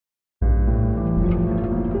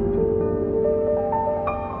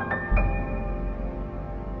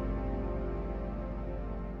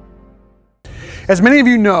As many of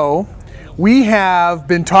you know, we have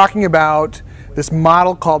been talking about this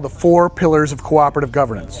model called the 4 pillars of cooperative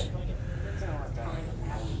governance.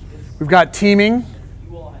 We've got teaming,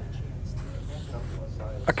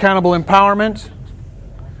 accountable empowerment,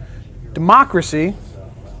 democracy,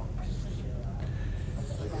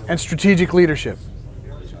 and strategic leadership.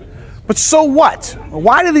 But so what?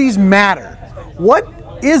 Why do these matter?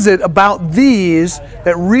 What is it about these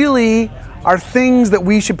that really are things that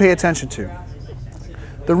we should pay attention to?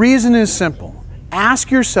 The reason is simple.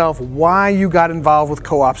 Ask yourself why you got involved with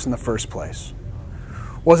co-ops in the first place.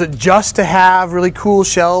 Was it just to have really cool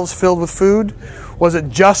shelves filled with food? Was it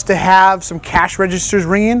just to have some cash registers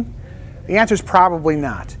ringing? The answer is probably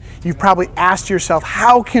not. You've probably asked yourself,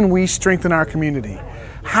 how can we strengthen our community?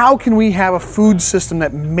 How can we have a food system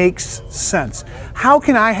that makes sense? How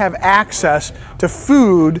can I have access to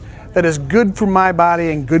food that is good for my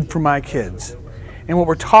body and good for my kids? And what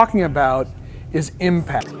we're talking about is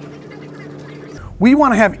impact. We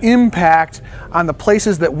want to have impact on the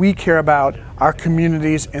places that we care about, our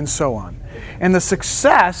communities, and so on. And the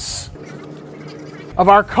success of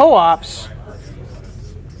our co-ops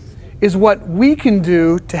is what we can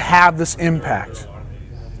do to have this impact.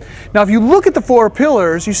 Now, if you look at the 4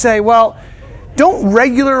 pillars, you say, well, don't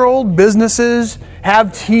regular old businesses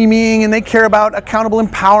have teaming and they care about accountable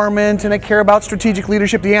empowerment and they care about strategic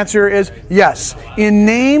leadership? The answer is yes. In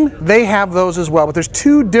name, they have those as well. But there's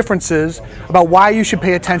 2 differences about why you should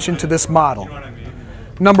pay attention to this model.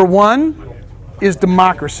 Number 1 is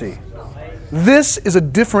democracy. This is a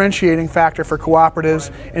differentiating factor for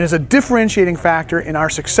cooperatives and is a differentiating factor in our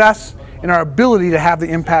success, in our ability to have the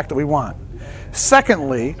impact that we want.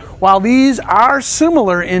 Secondly, while these are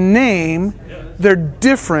similar in name, they're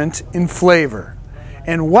different in flavor.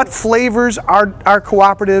 And what flavors are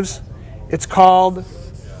cooperatives? It's called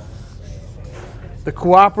the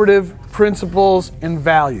cooperative principles and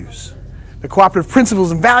values. The cooperative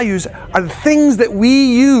principles and values are the things that we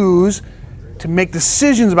use to make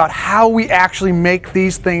decisions about how we actually make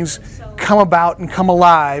these things come about and come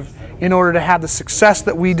alive in order to have the success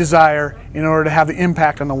that we desire, in order to have the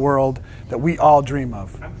impact on the world that we all dream of.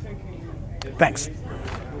 Thanks.